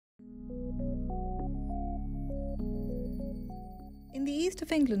In the east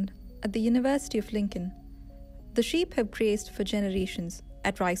of England, at the University of Lincoln, the sheep have grazed for generations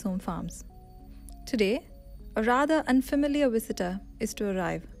at Rhizome farms. Today, a rather unfamiliar visitor is to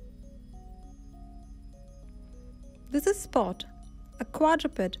arrive. This is Spot, a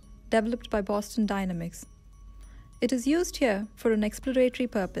quadruped developed by Boston Dynamics. It is used here for an exploratory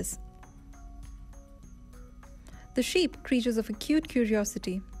purpose. The sheep, creatures of acute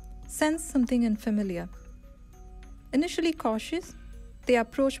curiosity, sense something unfamiliar. Initially cautious, they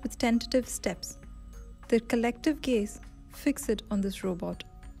approach with tentative steps, their collective gaze fixed on this robot.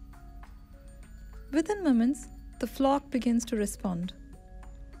 Within moments, the flock begins to respond.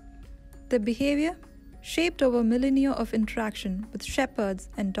 Their behavior, shaped over millennia of interaction with shepherds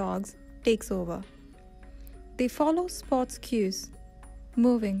and dogs, takes over. They follow Spot's cues,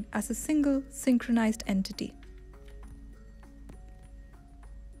 moving as a single synchronized entity.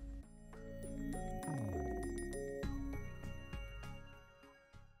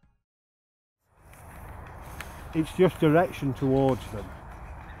 It's just direction towards them.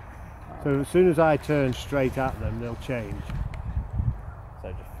 So as soon as I turn straight at them, they'll change.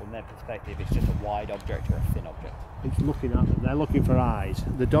 So just from their perspective, it's just a wide object or a thin object? It's looking at them. They're looking for eyes.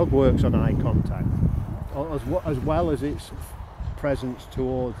 The dog works on eye contact, as well as its presence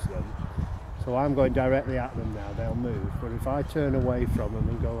towards them. So I'm going directly at them now, they'll move. But if I turn away from them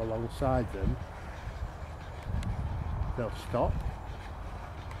and go alongside them, they'll stop.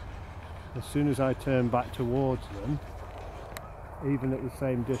 As soon as I turn back towards them, even at the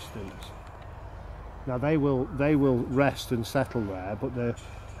same distance. Now they will rest and settle there, but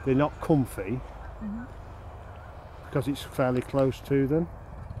they're not comfy because it's fairly close to them.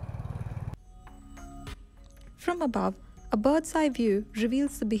 From above, a bird's eye view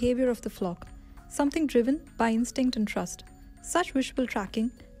reveals the behavior of the flock, something driven by instinct and trust. Such visual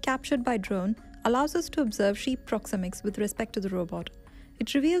tracking, captured by drone, allows us to observe sheep proxemics with respect to the robot.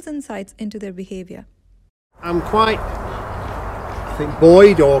 It reveals insights into their behavior. I'm quite, I think,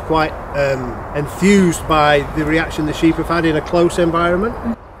 buoyed or quite enthused by the reaction the sheep have had in a close environment.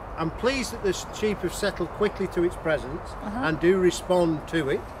 I'm pleased that the sheep have settled quickly to its presence and do respond to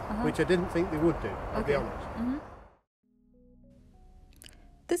it, which I didn't think they would do, I'll be honest.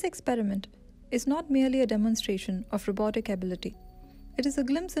 This experiment is not merely a demonstration of robotic ability. It is a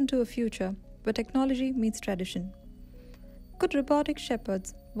glimpse into a future where technology meets tradition. Could robotic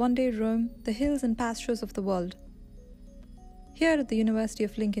shepherds one day roam the hills and pastures of the world? Here at the University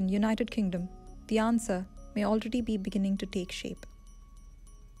of Lincoln, United Kingdom, the answer may already be beginning to take shape.